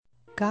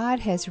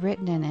God has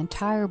written an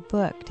entire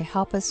book to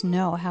help us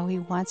know how He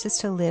wants us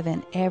to live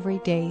in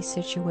everyday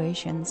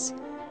situations.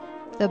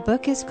 The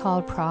book is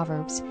called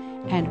Proverbs,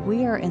 and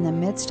we are in the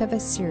midst of a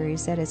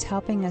series that is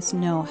helping us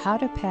know how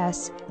to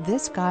pass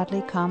this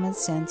godly common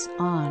sense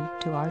on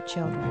to our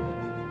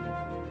children.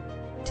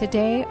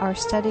 Today, our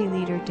study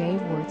leader, Dave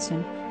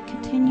Wurtson,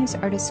 continues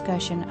our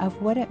discussion of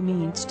what it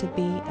means to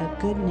be a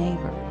good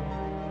neighbor.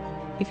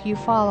 If you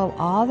follow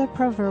all the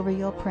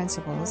proverbial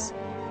principles,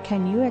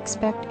 can you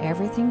expect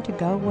everything to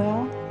go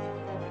well?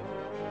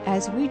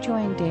 As we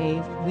join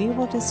Dave, we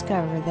will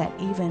discover that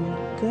even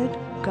good,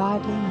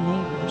 godly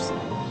neighbors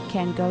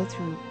can go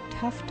through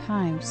tough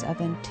times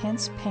of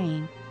intense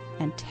pain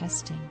and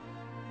testing.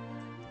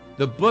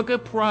 The book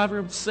of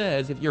Proverbs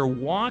says if you're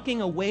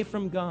walking away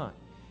from God,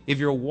 if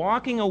you're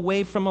walking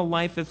away from a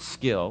life of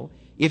skill,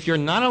 if you're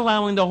not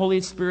allowing the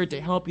Holy Spirit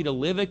to help you to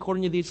live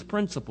according to these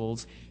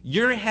principles,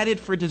 you're headed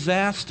for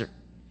disaster.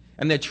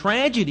 And the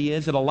tragedy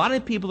is that a lot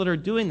of people that are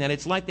doing that,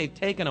 it's like they've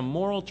taken a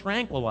moral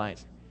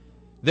tranquilizer.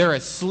 They're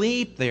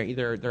asleep,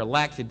 they're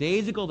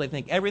lackadaisical, they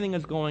think everything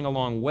is going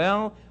along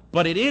well,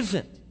 but it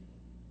isn't.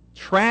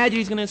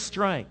 Tragedy's going to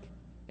strike.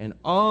 And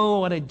oh,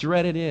 what a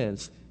dread it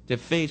is to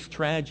face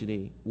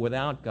tragedy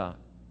without God.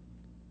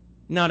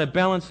 Now, to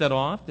balance that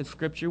off, the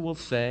Scripture will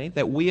say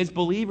that we as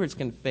believers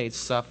can face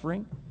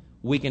suffering,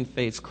 we can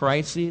face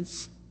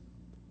crises,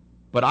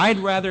 but I'd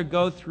rather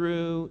go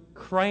through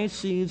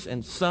crises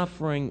and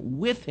suffering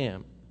with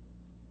Him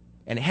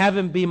and have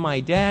Him be my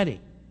daddy,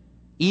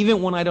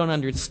 even when I don't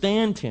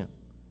understand Him,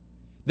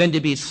 than to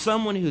be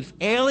someone who's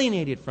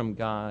alienated from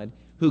God,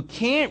 who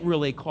can't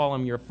really call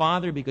Him your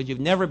Father because you've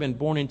never been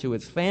born into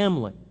His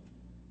family,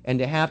 and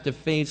to have to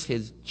face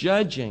His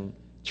judging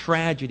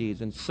tragedies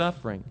and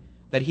suffering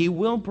that He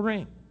will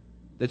bring.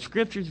 The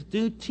Scriptures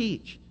do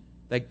teach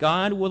that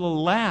God will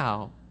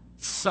allow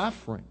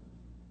suffering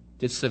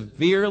to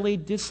severely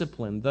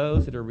discipline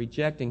those that are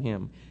rejecting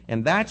Him.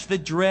 And that's the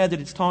dread that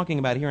it's talking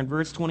about here in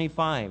verse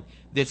 25.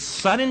 This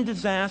sudden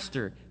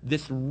disaster,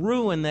 this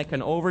ruin that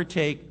can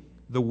overtake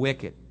the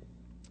wicked.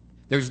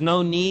 There's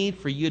no need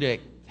for you to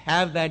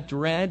have that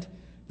dread.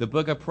 The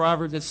book of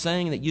Proverbs is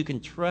saying that you can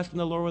trust in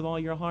the Lord with all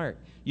your heart.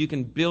 You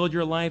can build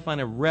your life on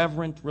a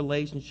reverent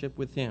relationship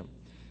with Him.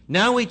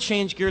 Now we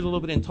change gears a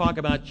little bit and talk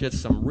about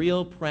just some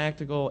real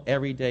practical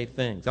everyday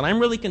things. And I'm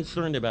really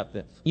concerned about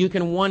this. You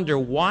can wonder,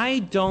 why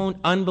don't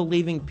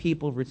unbelieving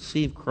people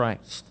receive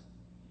Christ?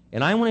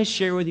 And I want to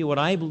share with you what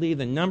I believe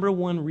the number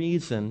one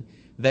reason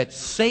that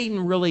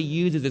Satan really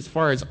uses as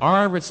far as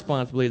our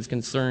responsibility is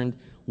concerned,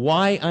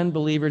 why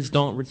unbelievers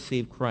don't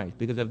receive Christ.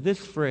 Because of this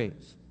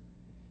phrase.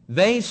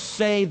 They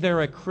say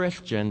they're a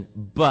Christian,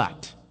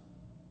 but.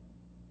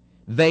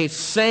 They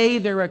say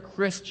they're a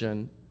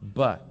Christian,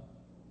 but.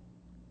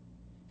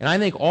 And I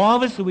think all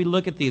of us, when we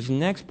look at these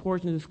next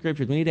portions of the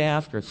Scriptures, we need to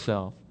ask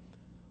ourselves,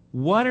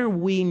 what are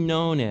we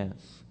known as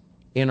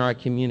in our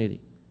community?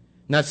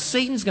 Now,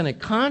 Satan's going to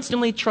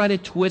constantly try to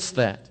twist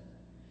that.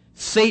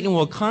 Satan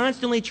will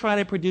constantly try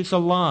to produce a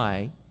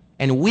lie,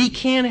 and we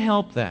can't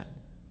help that.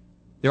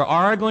 There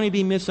are going to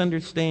be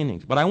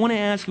misunderstandings. But I want to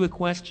ask you a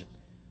question.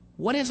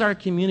 What does our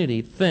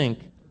community think?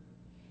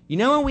 You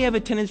know what we have a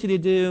tendency to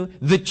do?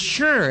 The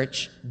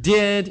church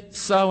did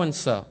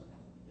so-and-so.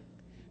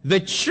 The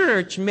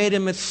church made a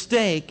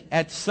mistake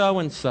at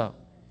so-and-so.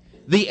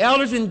 The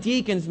elders and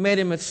deacons made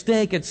a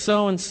mistake at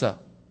so-and-so.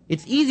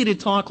 It's easy to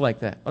talk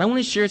like that, but I want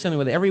to share something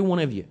with every one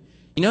of you.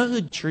 You know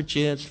who the church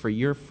is for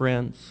your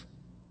friends?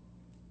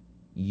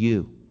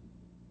 You.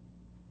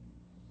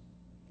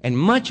 And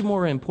much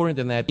more important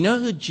than that, you know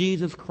who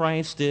Jesus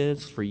Christ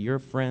is for your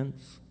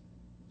friends?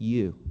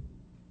 You.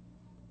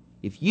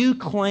 If you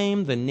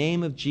claim the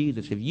name of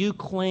Jesus, if you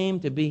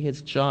claim to be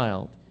His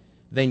child,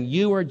 then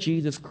you are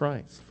Jesus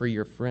Christ for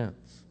your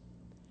friends.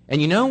 And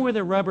you know where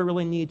the rubber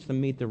really needs to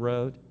meet the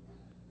road?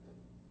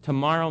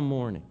 Tomorrow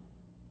morning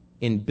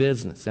in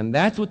business. And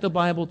that's what the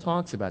Bible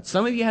talks about.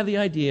 Some of you have the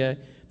idea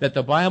that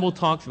the Bible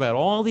talks about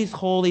all these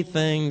holy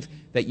things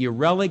that you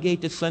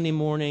relegate to Sunday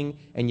morning,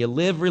 and you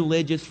live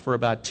religious for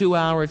about 2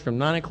 hours from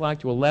 9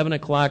 o'clock to 11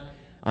 o'clock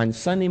on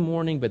Sunday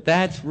morning, but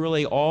that's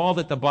really all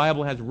that the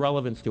Bible has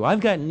relevance to. I've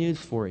got news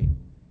for you.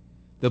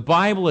 The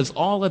Bible is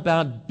all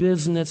about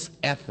business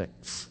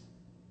ethics.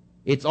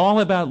 It's all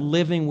about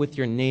living with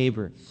your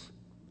neighbors.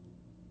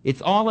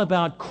 It's all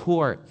about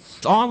courts.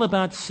 It's all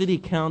about city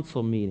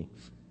council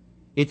meetings.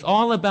 It's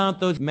all about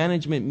those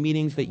management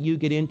meetings that you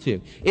get into.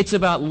 It's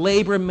about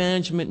labor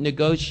management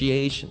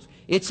negotiations.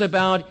 It's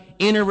about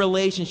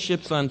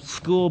interrelationships on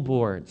school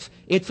boards.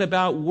 It's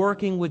about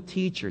working with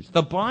teachers.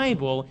 The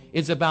Bible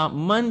is about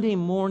Monday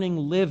morning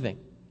living.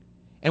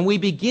 And we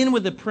begin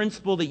with the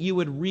principle that you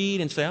would read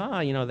and say,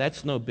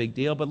 that's no big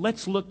deal, but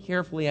let's look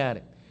carefully at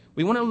it.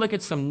 We want to look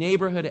at some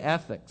neighborhood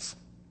ethics.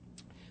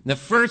 The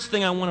first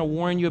thing I want to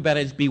warn you about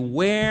is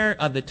beware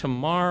of the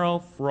tomorrow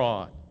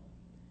fraud.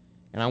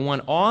 And I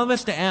want all of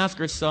us to ask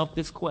ourselves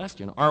this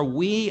question. Are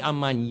we a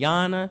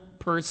mañana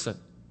person?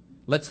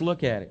 Let's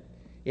look at it.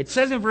 It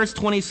says in verse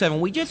 27,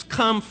 we just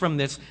come from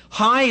this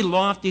high,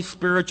 lofty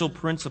spiritual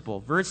principle.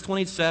 Verse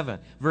 27,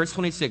 verse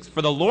 26,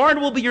 for the Lord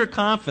will be your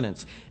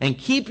confidence and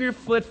keep your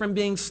foot from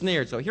being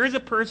snared. So here's a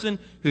person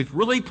who's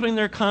really putting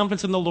their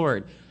confidence in the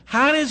Lord.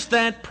 How does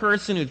that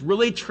person who's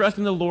really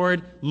trusting the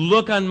Lord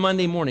look on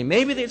Monday morning?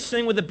 Maybe they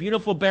sing with a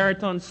beautiful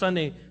baritone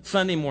Sunday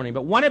morning,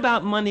 but what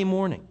about Monday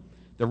morning?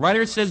 The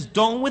writer says,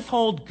 don't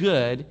withhold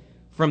good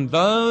from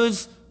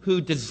those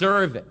who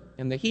deserve it.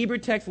 And the Hebrew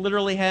text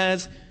literally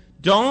has,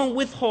 don't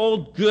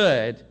withhold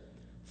good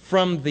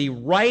from the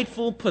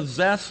rightful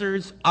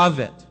possessors of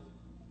it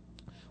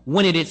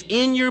when it is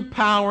in your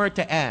power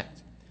to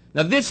act.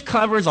 Now, this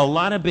covers a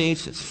lot of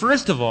bases.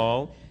 First of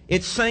all,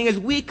 it's saying as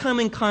we come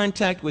in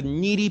contact with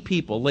needy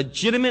people,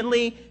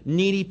 legitimately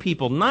needy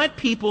people, not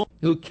people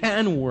who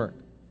can work.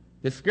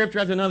 The Scripture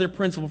has another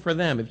principle for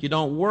them. If you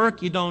don't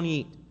work, you don't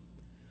eat.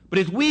 But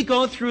as we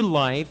go through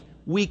life,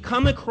 we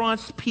come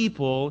across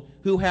people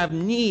who have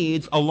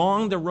needs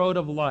along the road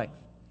of life.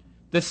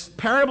 This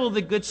parable of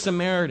the Good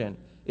Samaritan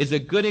is a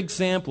good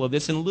example of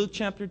this in Luke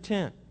chapter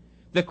 10.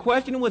 The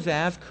question was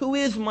asked, who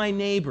is my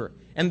neighbor?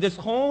 And this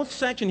whole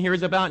section here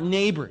is about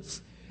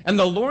neighbors. And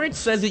the Lord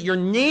says that your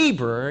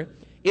neighbor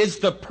is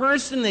the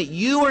person that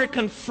you are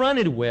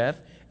confronted with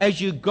as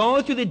you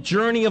go through the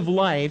journey of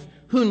life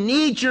who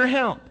needs your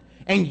help.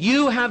 And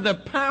you have the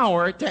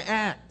power to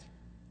act.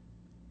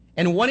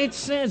 And what it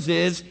says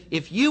is,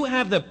 if you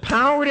have the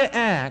power to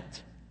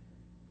act,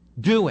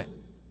 do it.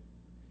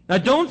 Now,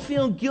 don't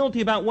feel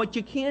guilty about what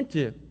you can't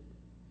do.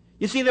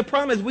 You see, the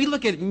problem is we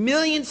look at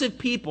millions of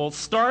people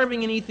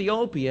starving in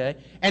Ethiopia,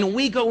 and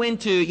we go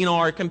into,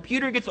 our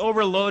computer gets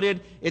overloaded,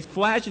 it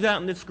flashes out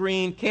on the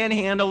screen, can't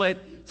handle it,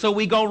 so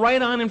we go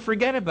right on and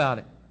forget about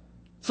it.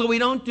 So we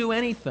don't do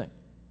anything.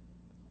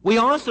 We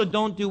also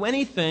don't do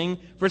anything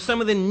for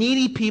some of the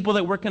needy people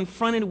that we're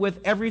confronted with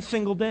every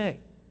single day.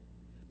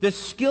 The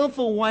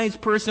skillful, wise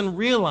person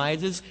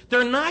realizes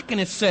they're not going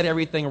to set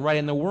everything right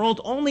in the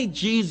world. Only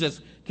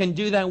Jesus can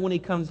do that when he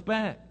comes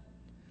back.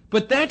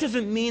 But that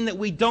doesn't mean that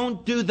we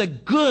don't do the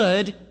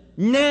good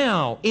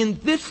now, in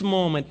this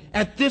moment,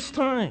 at this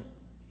time.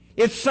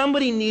 If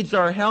somebody needs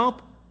our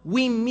help,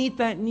 we meet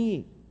that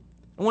need.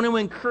 I want to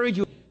encourage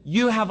you,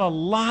 you have a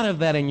lot of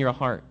that in your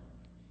heart.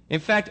 In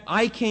fact,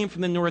 I came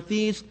from the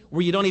Northeast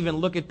where you don't even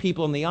look at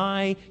people in the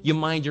eye. You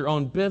mind your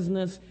own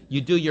business.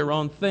 You do your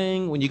own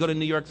thing. When you go to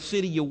New York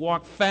City, you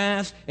walk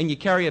fast and you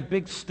carry a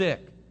big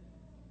stick.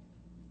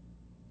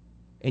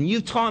 And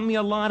you've taught me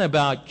a lot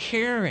about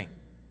caring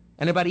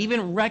and about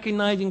even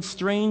recognizing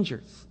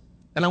strangers.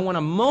 And I want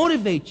to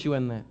motivate you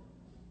in that.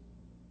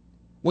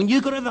 When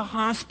you go to the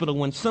hospital,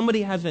 when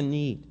somebody has a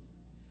need,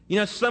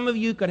 some of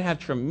you could have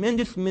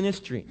tremendous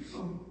ministries.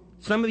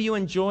 Some of you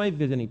enjoy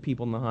visiting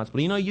people in the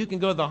hospital. You can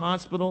go to the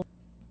hospital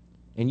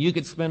and you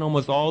could spend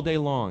almost all day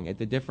long at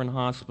the different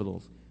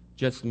hospitals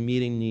just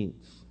meeting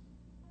needs.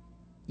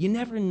 You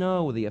never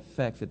know the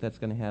effects that that's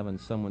going to have on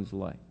someone's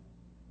life.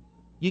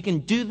 You can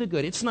do the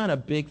good. It's not a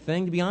big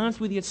thing. To be honest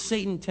with you,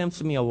 Satan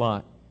tempts me a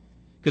lot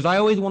because I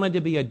always wanted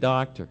to be a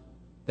doctor.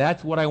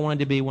 That's what I wanted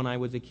to be when I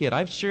was a kid.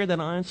 I've shared that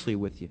honestly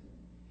with you.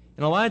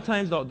 And a lot of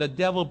times the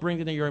devil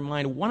brings into your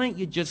mind, why don't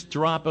you just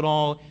drop it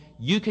all?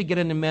 You could get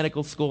into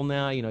medical school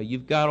now.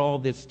 You've got all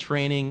this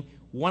training.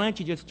 Why don't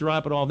you just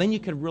drop it all? Then you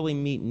could really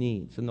meet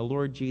needs. And the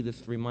Lord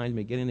Jesus reminds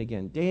me again and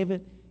again,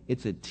 David,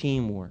 it's a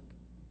teamwork.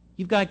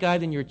 You've got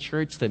guys in your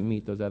church that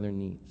meet those other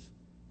needs.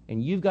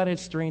 And you've got to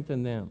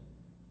strengthen them.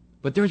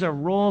 But there's a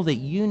role that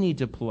you need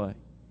to play.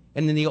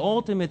 And in the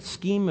ultimate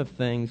scheme of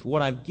things,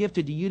 what I've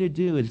gifted you to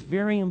do is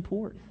very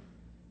important.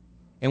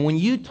 And when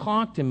you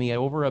talk to me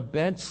over a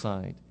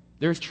bedside,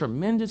 there's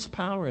tremendous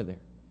power there.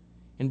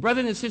 And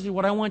brothers and sisters,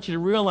 what I want you to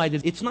realize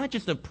is it's not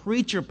just a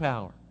preacher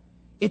power.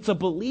 It's a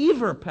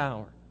believer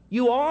power.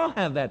 You all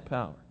have that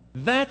power.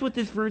 That's what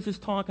this verse is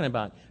talking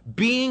about,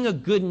 being a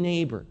good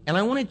neighbor. And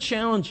I want to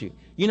challenge you.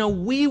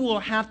 We will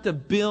have to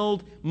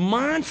build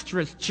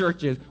monstrous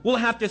churches. We'll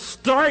have to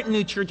start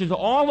new churches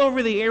all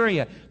over the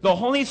area. The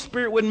Holy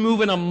Spirit would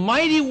move in a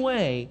mighty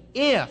way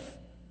if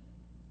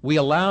we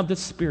allowed the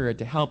Spirit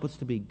to help us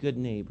to be good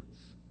neighbors.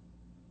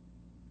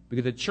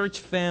 Because a church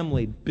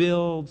family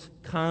builds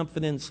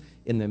confidence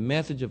in the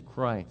message of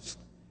Christ,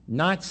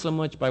 not so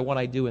much by what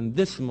I do in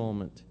this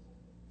moment,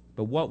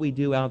 but what we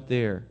do out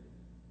there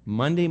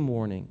Monday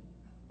morning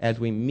as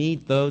we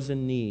meet those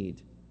in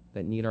need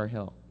that need our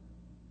help.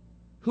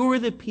 Who are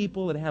the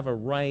people that have a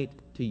right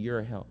to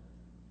your help?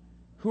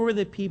 Who are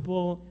the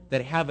people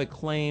that have a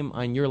claim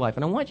on your life?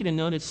 And I want you to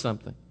notice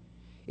something.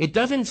 It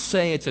doesn't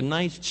say it's a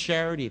nice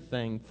charity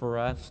thing for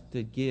us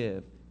to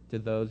give to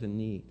those in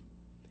need.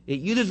 It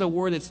uses a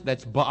word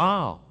that's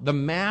Baal, the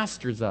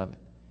masters of it.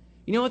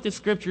 You know what the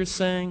Scripture is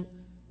saying?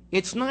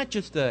 It's not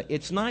just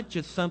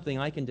something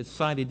I can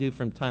decide to do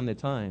from time to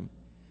time.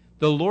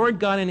 The Lord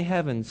God in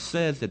heaven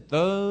says that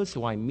those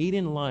who I meet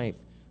in life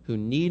who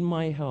need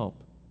my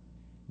help,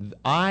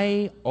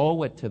 I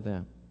owe it to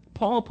them.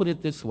 Paul put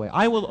it this way,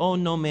 I will owe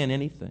no man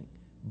anything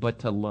but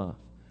to love.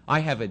 I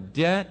have a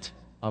debt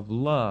of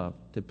love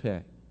to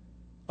pay.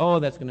 Oh,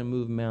 that's going to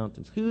move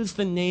mountains. Who's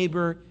the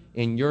neighbor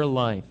in your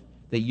life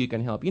that you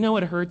can help? You know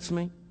what hurts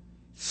me?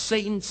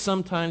 Satan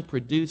sometimes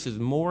produces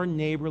more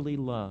neighborly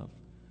love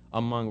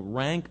among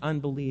rank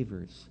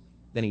unbelievers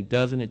than he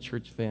does in a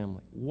church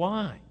family.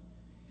 Why?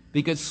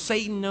 Because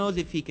Satan knows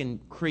if he can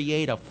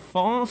create a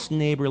false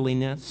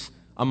neighborliness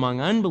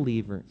among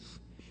unbelievers,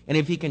 and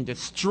if he can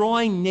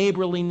destroy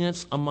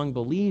neighborliness among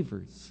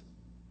believers,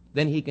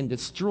 then he can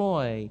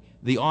destroy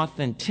the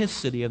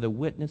authenticity of the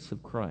witness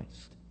of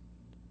Christ.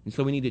 And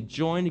so we need to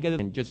join together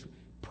and just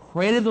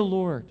pray to the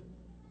Lord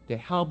to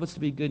help us to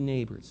be good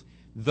neighbors.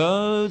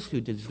 Those who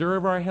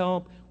deserve our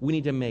help, we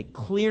need to make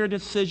clear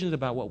decisions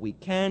about what we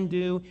can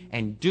do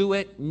and do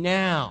it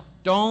now.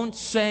 Don't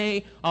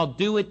say, I'll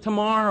do it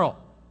tomorrow.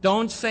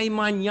 Don't say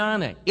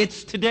mañana.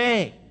 It's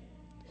today.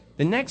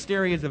 The next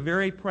area is a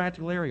very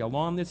practical area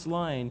along this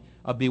line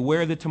of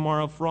beware the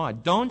tomorrow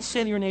fraud. Don't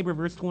say to your neighbor,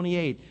 verse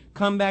 28,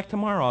 come back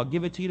tomorrow. I'll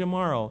give it to you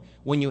tomorrow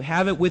when you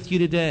have it with you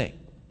today.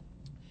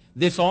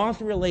 This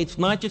also relates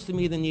not just to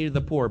me, the need of the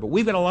poor, but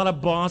we've got a lot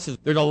of bosses.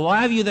 There's a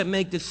lot of you that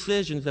make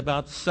decisions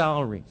about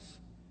salaries.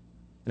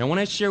 And I want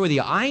to share with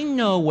you, I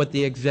know what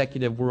the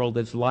executive world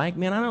is like.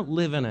 Man, I don't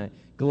live in a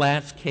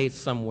glass case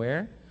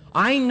somewhere.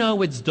 I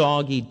know it's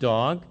dog eat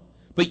dog.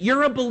 But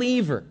you're a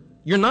believer.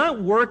 You're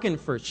not working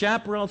for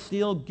Chaparral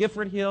Steel,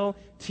 Gifford Hill,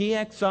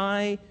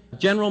 TXI,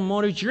 General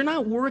Motors. You're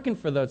not working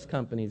for those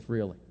companies,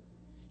 really.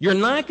 You're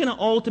not going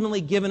to ultimately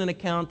give an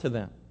account to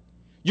them.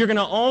 You're going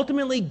to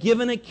ultimately give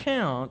an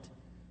account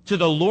to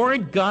the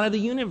Lord God of the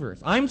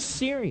universe. I'm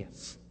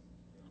serious.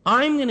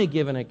 I'm going to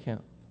give an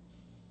account.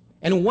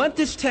 And what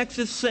this text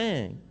is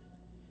saying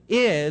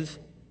is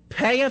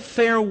pay a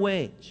fair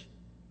wage.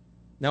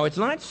 Now, it's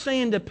not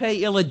saying to pay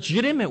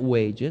illegitimate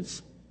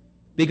wages,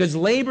 because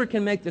labor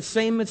can make the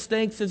same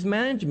mistakes as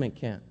management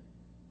can.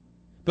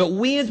 But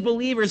we as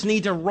believers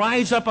need to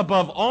rise up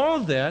above all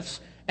this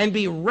and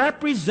be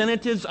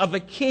representatives of a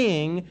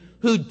king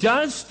who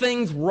does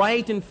things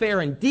right and fair.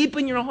 And deep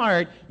in your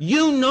heart,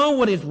 you know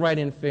what is right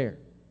and fair.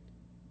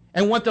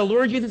 And what the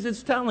Lord Jesus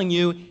is telling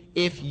you,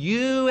 if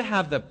you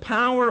have the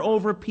power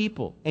over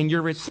people and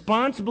your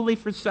responsibility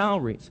for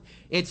salaries,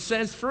 it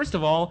says, first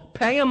of all,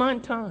 pay them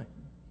on time.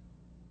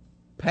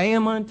 Pay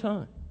them on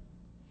time.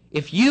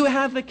 If you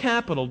have the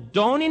capital,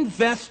 don't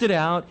invest it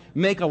out,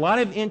 make a lot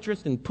of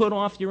interest, and put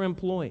off your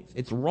employees.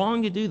 It's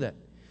wrong to do that.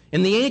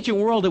 In the ancient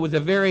world, it was a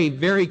very,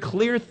 very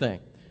clear thing.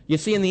 You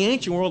see, in the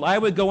ancient world, I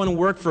would go and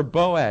work for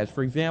Boaz,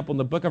 for example, in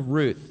the book of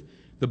Ruth.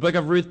 The book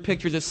of Ruth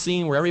pictures a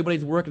scene where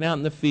everybody's working out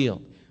in the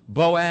field.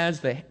 Boaz,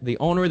 the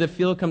owner of the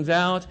field, comes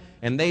out,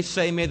 and they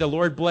say, may the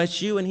Lord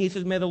bless you, and he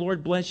says, may the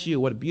Lord bless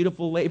you. What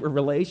beautiful labor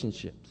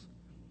relationships.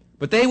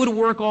 But they would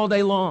work all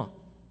day long,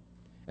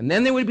 and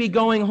then they would be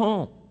going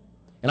home.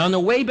 And on the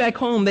way back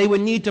home, they would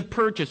need to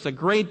purchase a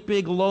great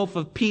big loaf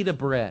of pita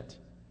bread.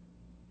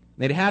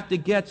 They'd have to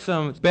get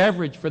some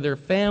beverage for their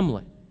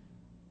family.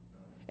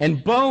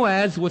 And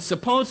Boaz was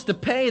supposed to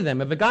pay them.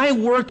 If a guy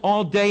worked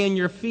all day in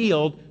your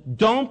field,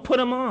 don't put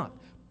him off.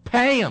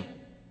 Pay him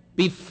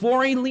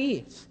before he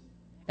leaves.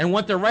 And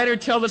what the writer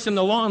tells us in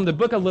the law, in the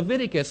book of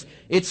Leviticus,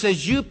 it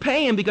says you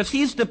pay him because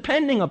he's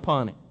depending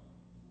upon it.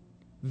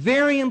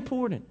 Very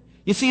important.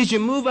 You see, as you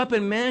move up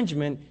in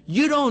management,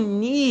 you don't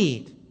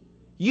need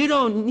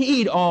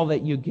all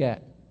that you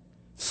get.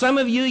 Some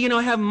of you,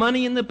 have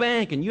money in the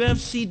bank and you have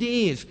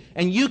CDs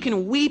and you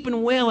can weep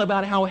and wail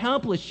about how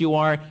helpless you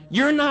are.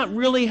 You're not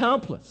really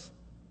helpless.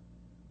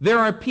 There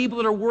are people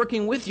that are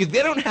working with you.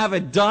 They don't have a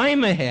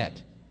dime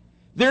ahead.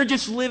 They're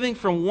just living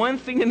from one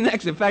thing to the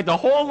next. In fact, a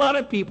whole lot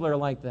of people are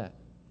like that.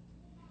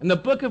 And the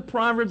book of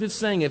Proverbs is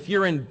saying, if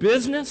you're in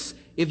business,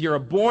 if you're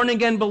a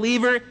born-again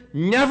believer,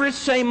 never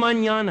say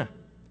mañana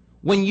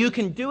when you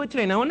can do it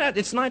today. Now,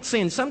 it's not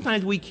saying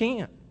sometimes we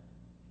can't.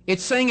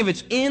 It's saying if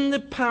it's in the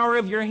power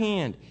of your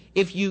hand,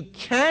 if you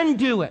can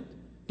do it,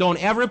 don't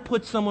ever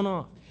put someone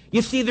off.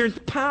 You see, there's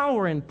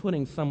power in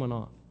putting someone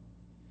off.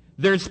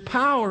 There's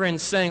power in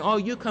saying, oh,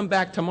 you come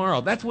back tomorrow.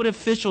 That's what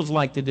officials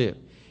like to do.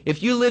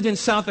 If you lived in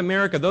South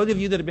America, those of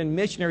you that have been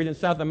missionaries in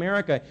South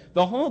America,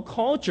 the whole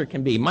culture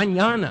can be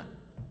mañana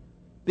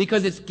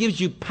because it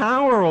gives you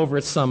power over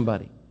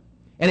somebody.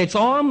 And it's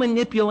all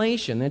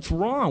manipulation. It's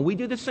wrong. We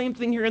do the same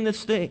thing here in the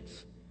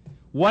States.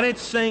 What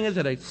it's saying is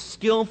that a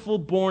skillful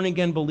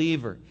born-again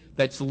believer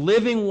that's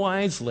living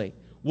wisely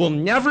will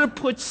never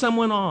put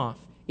someone off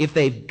if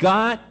they've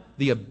got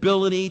the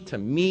ability to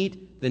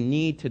meet the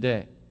need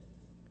today.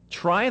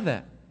 Try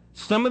that.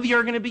 Some of you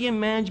are going to be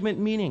in management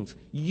meetings.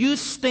 You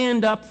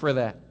stand up for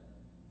that,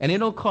 and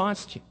it'll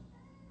cost you.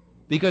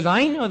 Because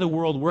I know the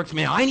world works.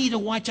 Man, I need to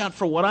watch out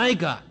for what I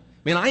got.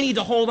 Man, I need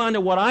to hold on to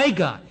what I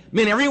got.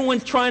 Man,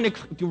 everyone's trying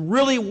to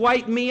really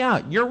wipe me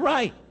out. You're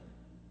right.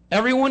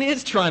 Everyone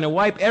is trying to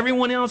wipe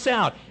everyone else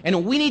out.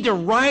 And we need to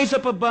rise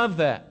up above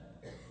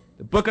that.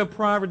 The book of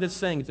Proverbs is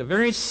saying it's a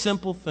very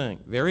simple thing,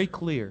 very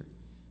clear.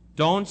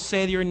 Don't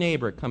say to your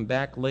neighbor, come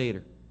back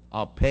later.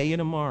 I'll pay you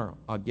tomorrow.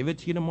 I'll give it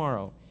to you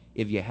tomorrow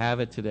if you have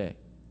it today.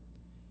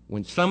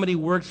 When somebody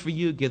works for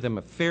you, give them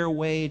a fair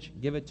wage.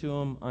 Give it to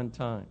them on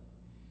time.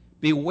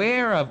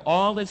 Beware of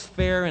all that's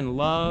fair in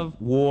love,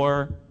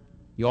 war,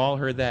 you all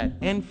heard that,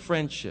 and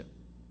friendship.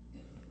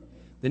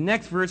 The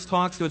next verse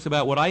talks to us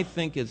about what I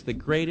think is the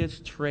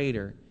greatest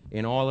traitor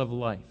in all of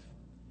life.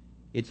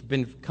 It's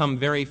become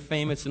very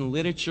famous in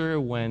literature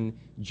when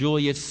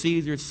Julius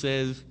Caesar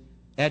says,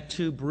 "Et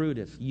tu,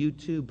 Brutus," you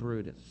too,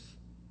 Brutus.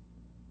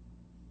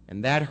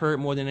 And that hurt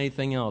more than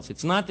anything else.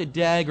 It's not the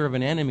dagger of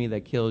an enemy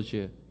that kills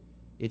you.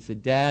 It's the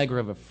dagger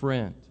of a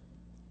friend.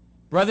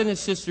 Brothers and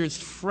sisters,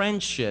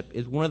 friendship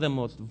is one of the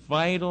most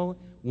vital,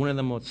 one of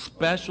the most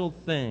special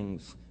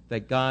things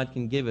that God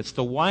can give us.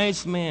 The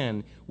wise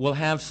man will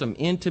have some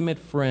intimate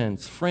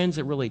friends, friends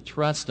that really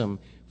trust him,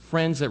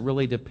 friends that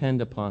really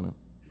depend upon him.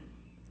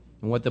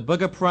 And what the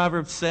book of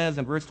Proverbs says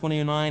in verse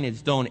 29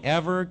 is, don't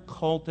ever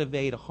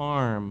cultivate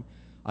harm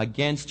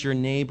against your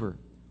neighbor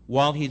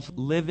while he's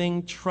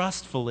living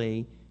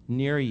trustfully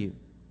near you.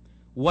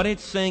 What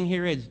it's saying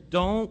here is,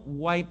 don't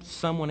wipe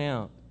someone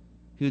out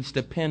who's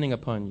depending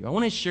upon you. I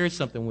want to share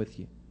something with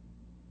you.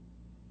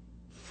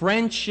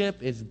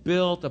 Friendship is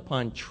built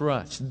upon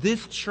trust.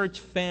 This church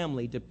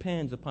family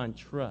depends upon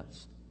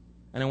trust.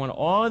 And I want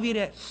all of you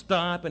to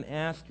stop and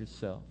ask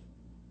yourself,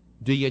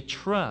 do you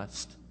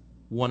trust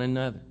one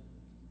another?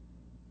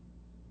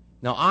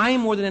 Now, I,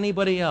 more than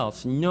anybody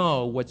else,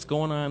 know what's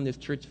going on in this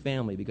church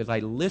family because I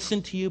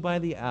listen to you by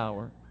the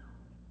hour.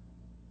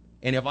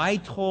 And if I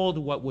told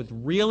what was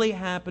really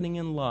happening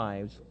in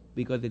lives,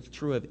 because it's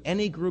true of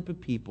any group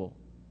of people,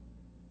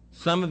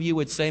 some of you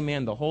would say,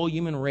 man, the whole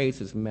human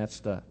race is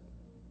messed up.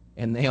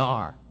 And they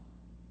are.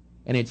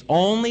 And it's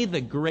only the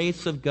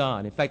grace of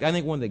God. In fact, I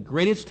think one of the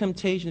greatest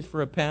temptations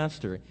for a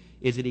pastor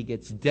is that he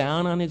gets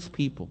down on his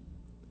people.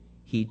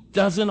 He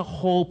doesn't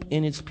hope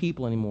in his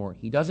people anymore.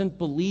 He doesn't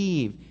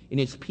believe in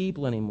his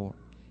people anymore.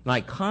 And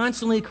I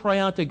constantly cry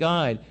out to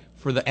God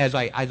for as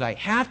I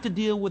have to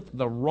deal with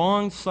the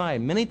wrong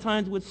side, many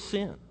times with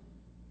sin.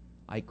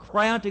 I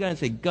cry out to God and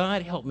say,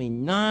 God, help me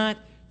not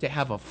to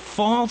have a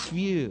false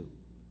view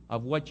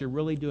of what you're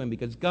really doing,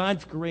 because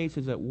God's grace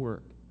is at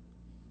work.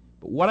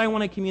 But what I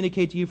want to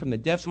communicate to you from the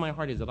depths of my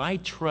heart is that I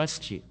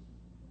trust you.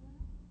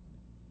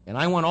 And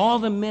I want all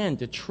the men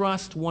to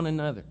trust one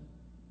another.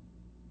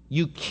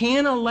 You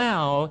can't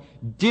allow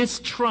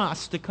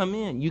distrust to come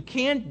in. You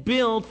can't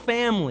build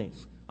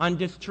families on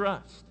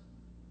distrust.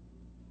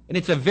 And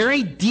it's a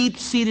very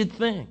deep-seated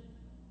thing.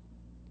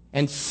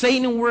 And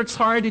Satan works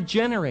hard to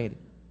generate it.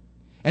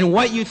 And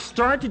what you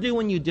start to do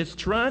when you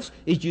distrust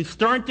is you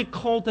start to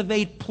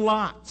cultivate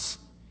plots.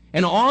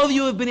 And all of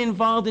you have been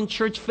involved in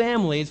church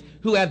families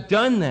who have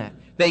done that.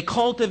 They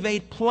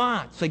cultivate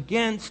plots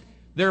against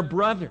their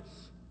brothers.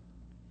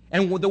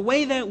 And the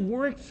way that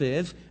works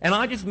is, and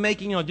I'll just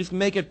make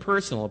it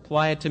personal,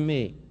 apply it to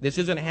me. This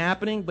isn't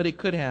happening, but it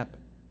could happen.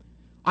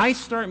 I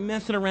start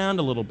messing around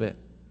a little bit.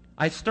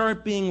 I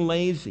start being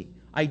lazy.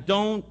 I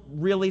don't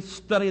really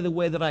study the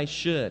way that I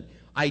should.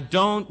 I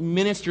don't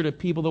minister to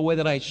people the way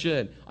that I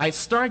should. I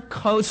start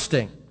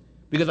coasting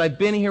because I've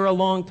been here a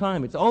long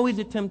time. It's always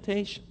a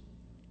temptation.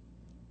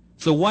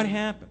 So what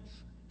happens?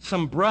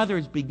 Some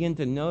brothers begin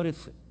to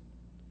notice it.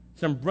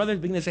 Some brothers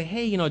begin to say,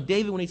 hey,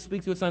 David, when he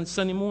speaks to us on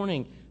Sunday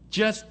morning,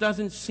 just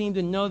doesn't seem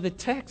to know the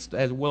text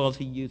as well as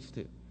he used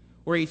to.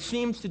 Or he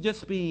seems to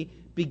just be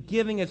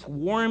giving us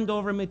warmed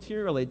over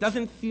material. It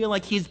doesn't feel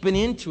like he's been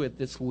into it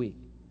this week.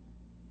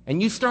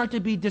 And you start to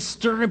be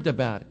disturbed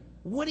about it.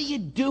 What do you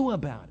do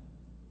about it?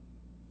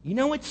 You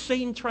know what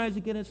Satan tries to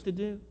get us to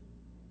do?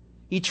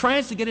 He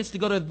tries to get us to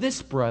go to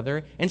this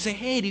brother and say,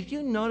 hey, did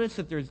you notice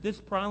that there's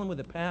this problem with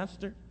the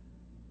pastor?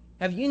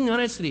 Have you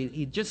noticed that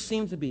he just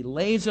seems to be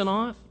lazing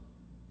off?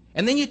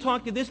 And then you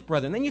talk to this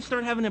brother, and then you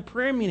start having a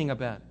prayer meeting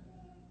about it.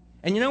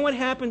 And you know what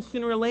happens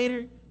sooner or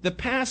later? The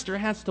pastor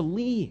has to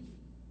leave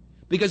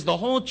because the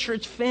whole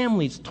church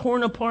family is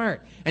torn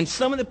apart. And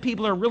some of the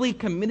people are really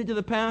committed to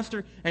the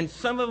pastor, and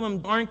some of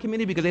them aren't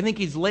committed because they think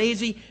he's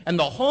lazy. And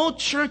the whole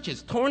church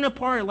is torn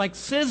apart like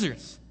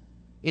scissors.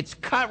 It's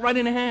cut right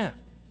in half.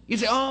 You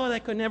say, oh,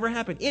 that could never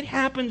happen. It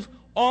happens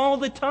all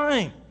the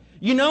time.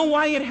 You know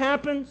why it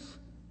happens?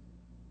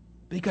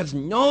 Because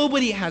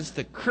nobody has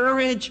the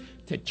courage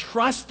to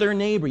trust their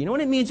neighbor. You know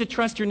what it means to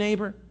trust your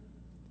neighbor?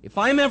 If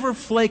I'm ever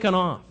flaking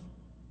off,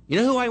 you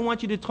know who I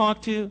want you to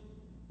talk to?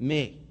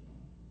 Me.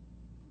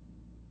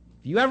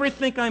 If you ever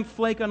think I'm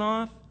flaking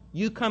off,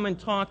 you come and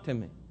talk to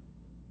me.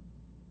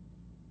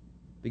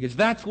 Because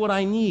that's what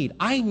I need.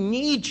 I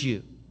need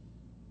you.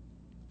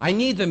 I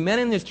need the men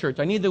in this church.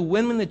 I need the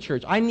women in the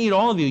church. I need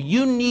all of you.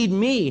 You need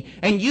me.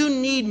 And you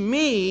need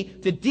me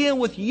to deal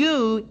with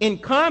you in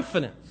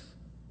confidence.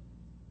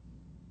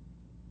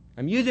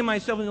 I'm using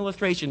myself as an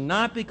illustration,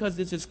 not because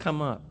this has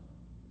come up.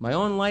 My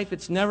own life,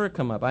 it's never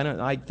come up. I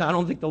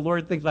don't think the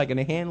Lord thinks I can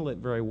handle it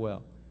very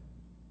well.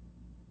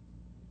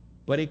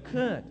 But it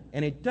could,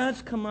 and it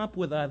does come up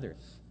with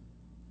others.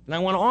 And I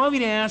want all of you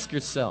to ask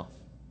yourself,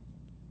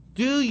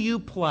 do you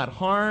plot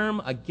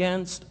harm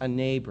against a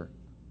neighbor?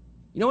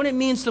 You know what it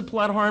means to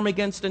plot harm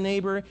against a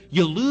neighbor?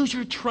 You lose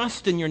your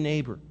trust in your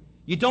neighbor.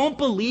 You don't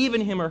believe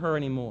in him or her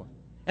anymore.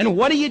 And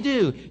what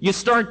do? You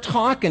start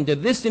talking to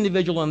this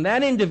individual and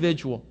that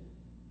individual.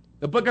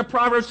 The book of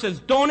Proverbs says,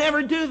 don't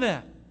ever do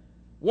that.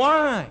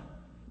 Why?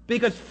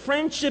 Because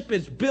friendship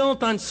is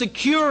built on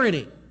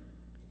security.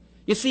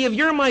 You see, if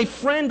you're my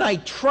friend, I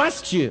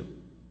trust you.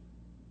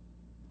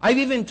 I've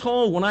even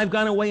told, when I've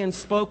gone away and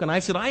spoken, I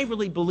said, I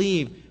really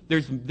believe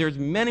there's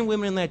men and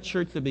women in that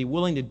church that would be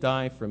willing to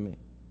die for me.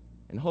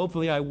 And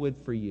hopefully I would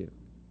for you.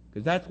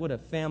 Because that's what a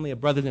family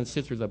of brothers and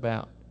sisters is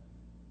about.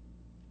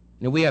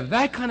 And if we have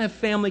that kind of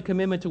family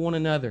commitment to one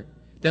another,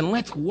 then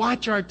let's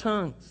watch our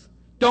tongues.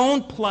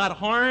 Don't plot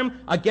harm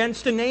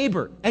against a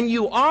neighbor. And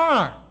you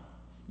are.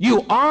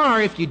 You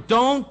are if you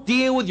don't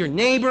deal with your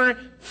neighbor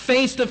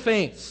face to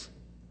face.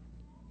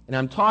 And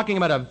I'm talking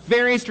about a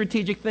very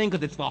strategic thing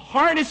because it's the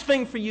hardest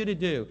thing for you to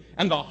do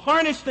and the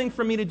hardest thing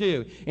for me to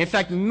do. In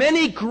fact,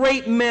 many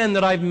great men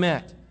that I've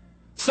met,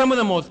 some of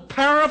the most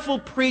powerful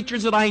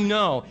preachers that I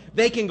know,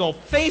 they can go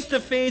face to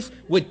face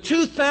with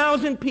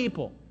 2,000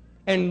 people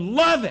and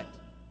love it.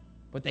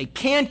 But they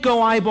can't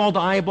go eyeball to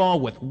eyeball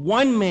with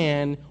one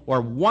man or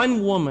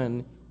one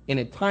woman in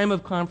a time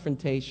of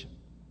confrontation.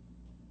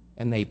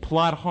 And they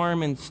plot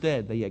harm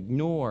instead. They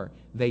ignore,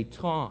 they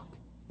talk,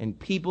 and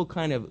people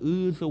kind of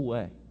ooze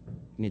away.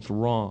 And it's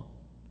wrong.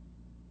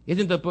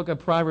 Isn't the book of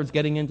Proverbs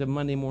getting into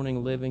Monday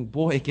morning living?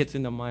 Boy, it gets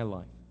into my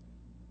life.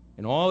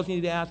 And all you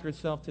need to ask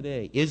yourself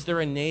today, is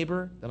there a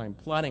neighbor that I'm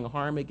plotting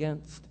harm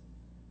against?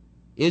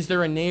 Is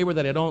there a neighbor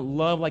that I don't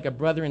love like a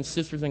brother and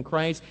sisters in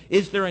Christ?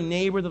 Is there a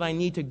neighbor that I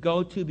need to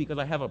go to because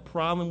I have a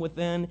problem with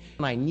them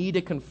and I need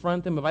to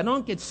confront them? If I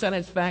don't get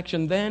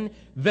satisfaction then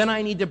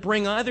I need to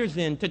bring others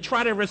in to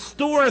try to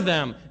restore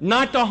them,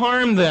 not to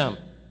harm them.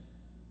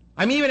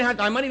 I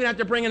might even have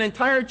to bring an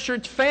entire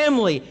church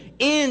family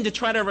in to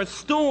try to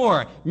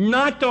restore,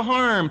 not to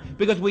harm,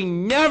 because we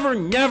never,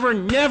 never,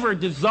 never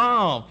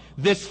dissolve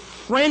this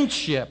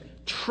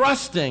friendship,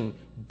 trusting,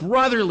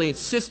 brotherly,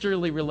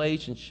 sisterly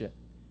relationship.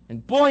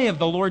 And boy, if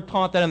the Lord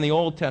taught that in the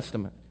Old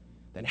Testament,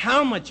 then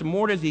how much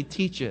more does he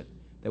teach it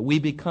that we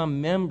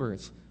become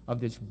members of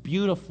this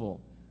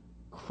beautiful,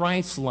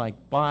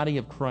 Christ-like body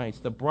of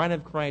Christ, the bride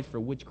of Christ for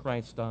which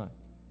Christ died?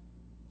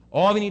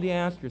 All you need to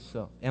ask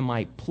yourself, am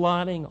I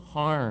plotting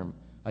harm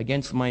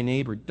against my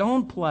neighbor?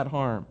 Don't plot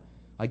harm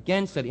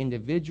against that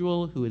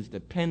individual who is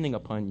depending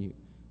upon you,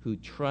 who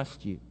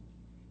trusts you.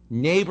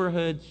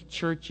 Neighborhoods,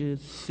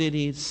 churches,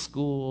 cities,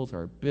 schools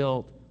are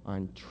built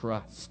on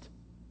trust.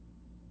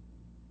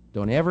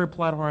 Don't ever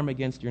plot harm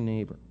against your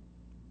neighbor.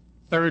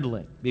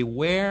 Thirdly,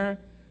 beware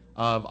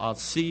of I'll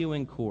see you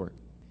in court.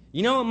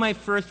 You know what my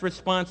first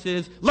response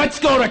is? Let's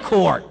go to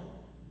court.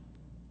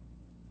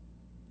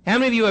 How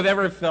many of you have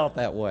ever felt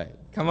that way?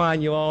 Come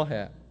on, you all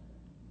have.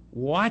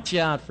 Watch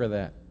out for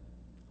that.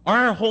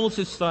 Our whole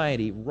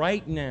society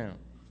right now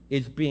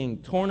is being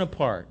torn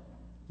apart.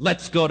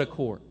 Let's go to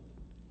court.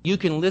 You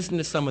can listen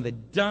to some of the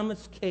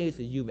dumbest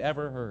cases you've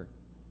ever heard.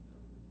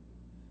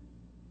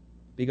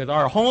 Because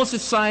our whole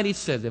society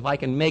says, if I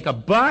can make a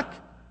buck,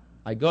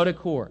 I go to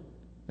court.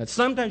 Now,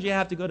 sometimes you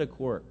have to go to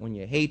court when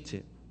you hate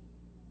to.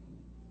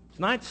 It's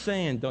not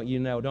saying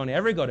don't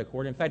ever go to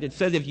court. In fact, it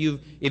says if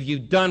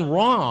you've done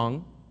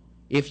wrong,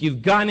 if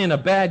you've gotten in a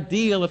bad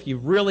deal, if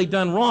you've really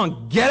done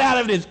wrong, get out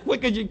of it as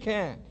quick as you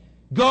can.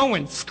 Go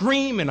and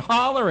scream and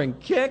holler and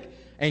kick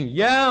and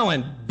yell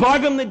and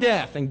bug them to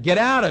death and get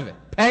out of it.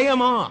 Pay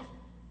them off.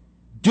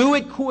 Do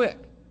it quick.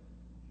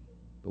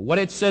 But what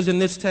it says in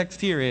this text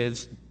here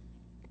is,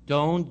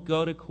 don't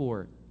go to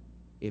court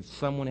if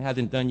someone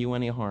hasn't done you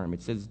any harm.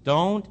 It says,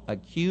 don't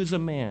accuse a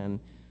man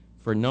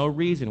for no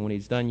reason when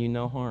he's done you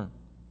no harm.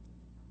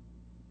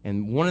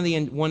 And one of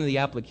the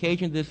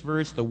applications of this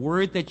verse, the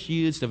word that's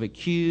used of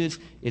accuse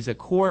is a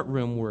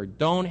courtroom word.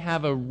 Don't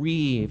have a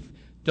reeve.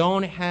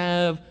 Don't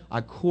have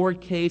a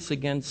court case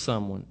against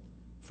someone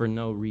for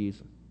no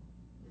reason.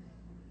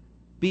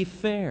 Be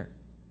fair.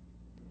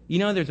 You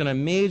know, there's an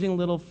amazing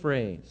little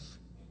phrase.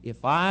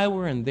 If I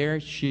were in their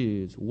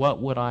shoes,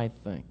 what would I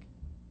think?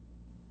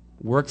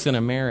 Works in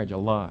a marriage a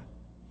lot.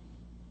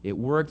 It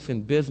works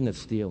in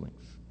business dealings.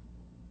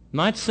 I'm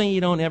not saying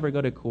you don't ever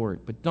go to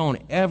court, but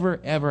don't ever,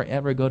 ever,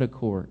 ever go to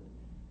court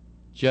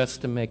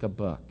just to make a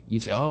buck. You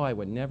say, oh, I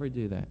would never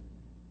do that.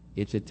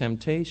 It's a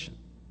temptation.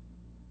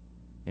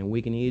 And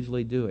we can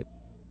easily do it.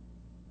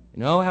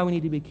 And oh, how we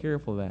need to be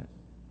careful of that.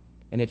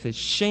 And it's a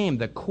shame.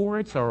 The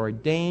courts are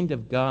ordained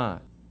of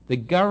God. The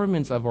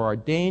governments are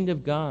ordained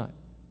of God.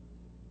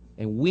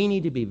 And we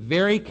need to be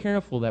very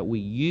careful that we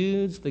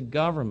use the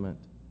government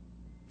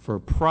for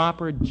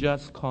proper,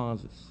 just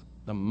causes.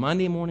 The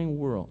Monday morning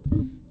world.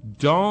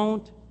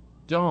 Don't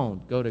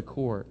go to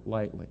court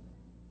lightly.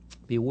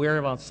 Beware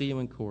of I'll see you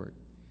in court.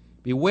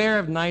 Beware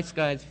of nice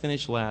guys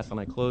finish last, and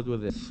I close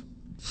with this.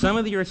 Some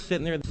of you are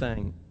sitting there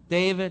saying,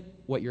 David,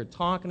 what you're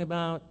talking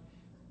about,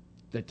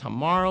 the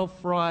tomorrow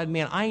fraud,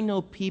 man, I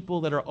know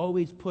people that are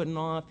always putting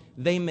off,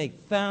 they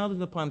make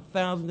thousands upon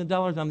thousands of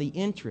dollars on the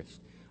interest.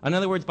 In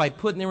other words, by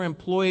putting their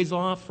employees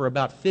off for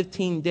about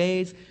 15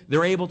 days,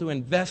 they're able to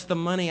invest the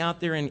money out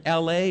there in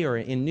L.A. or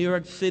in New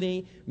York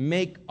City,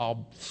 make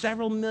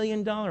several $1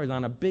 million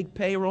on a big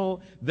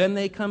payroll. Then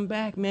they come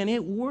back. Man,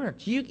 it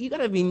works. You got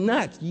to be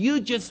nuts. You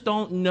just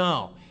don't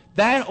know.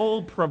 That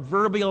old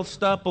proverbial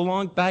stuff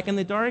belonged back in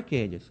the Dark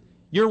Ages.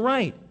 You're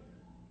right.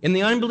 In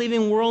the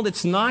unbelieving world,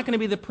 it's not going to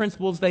be the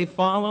principles they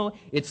follow.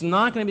 It's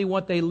not going to be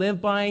what they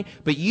live by.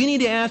 But you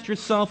need to ask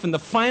yourself in the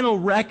final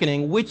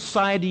reckoning, which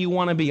side do you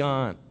want to be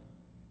on?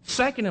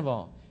 Second of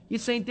all, you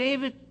say,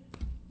 David,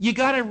 you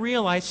got to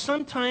realize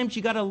sometimes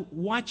you got to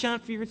watch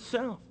out for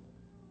yourself.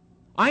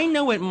 I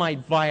know it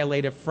might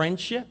violate a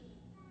friendship.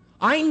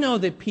 I know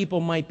that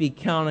people might be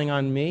counting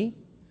on me.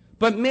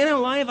 But man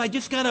alive, I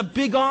just got a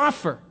big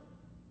offer.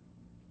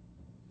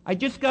 I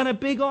just got a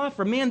big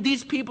offer. Man,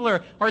 these people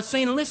are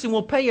saying, listen,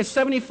 we'll pay you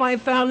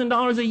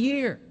 $75,000 a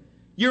year.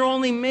 You're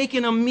only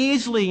making a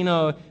measly,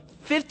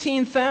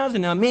 $15,000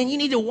 now. Man, you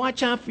need to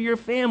watch out for your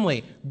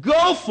family.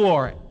 Go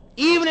for it.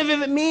 Even if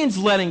it means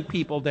letting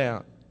people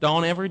down.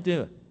 Don't ever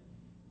do it.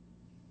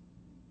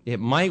 It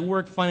might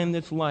work fine in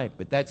this life,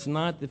 but that's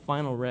not the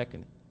final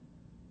reckoning.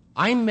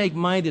 I make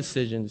my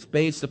decisions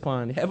based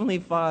upon, Heavenly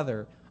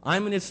Father,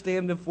 I'm going to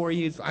stand before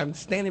you. I'm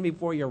standing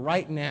before you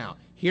right now.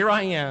 Here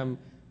I am.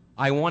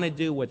 I want to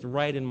do what's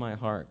right in my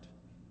heart.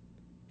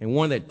 And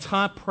one of the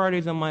top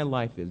priorities of my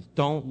life is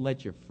don't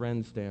let your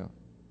friends down.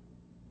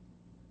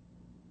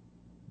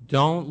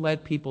 Don't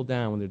let people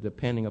down when they're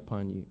depending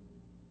upon you.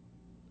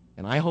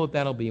 And I hope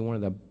that'll be one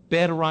of the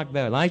bedrock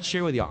values. I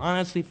share with you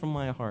honestly from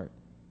my heart.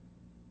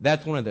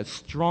 That's one of the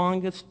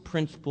strongest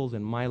principles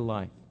in my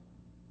life.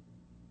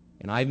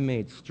 And I've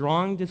made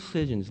strong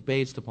decisions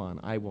based upon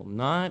I will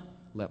not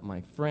let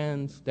my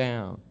friends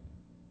down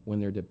when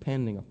they're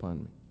depending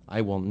upon me. I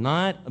will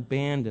not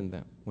abandon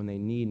them when they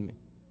need me.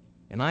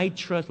 And I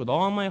trust with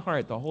all my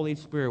heart the Holy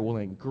Spirit will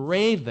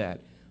engrave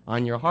that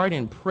on your heart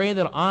and pray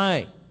that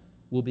I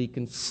will be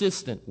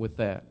consistent with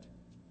that.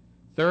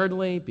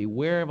 Thirdly,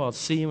 beware of I'll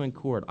see you in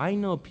court. I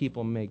know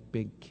people make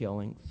big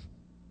killings.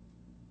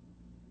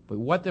 But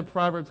what the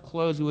Proverbs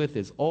close with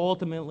is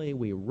ultimately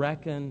we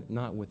reckon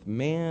not with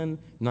man,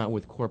 not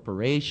with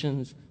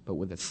corporations, but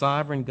with the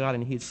sovereign God.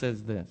 And he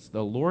says this,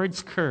 the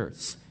Lord's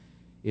curse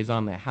is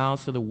on the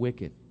house of the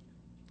wicked.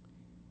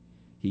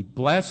 He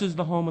blesses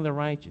the home of the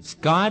righteous.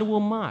 God will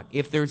mock.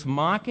 If there's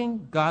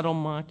mocking, God will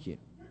mock you.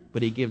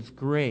 But he gives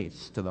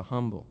grace to the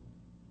humble.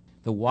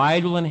 The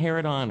wise will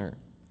inherit honor,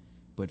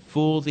 but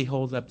fools he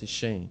holds up to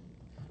shame.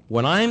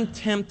 When I'm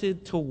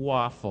tempted to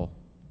waffle,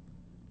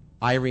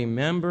 I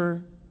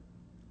remember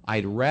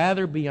I'd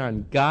rather be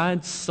on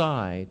God's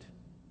side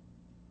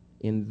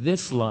in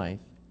this life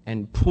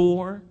and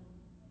poor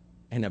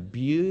and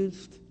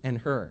abused and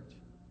hurt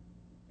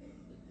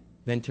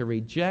than to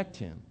reject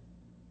him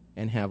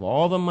and have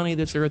all the money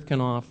this earth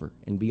can offer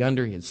and be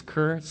under his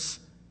curse,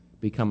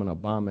 become an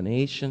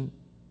abomination,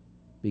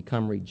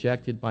 become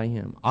rejected by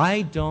him.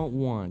 I don't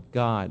want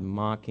God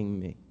mocking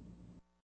me.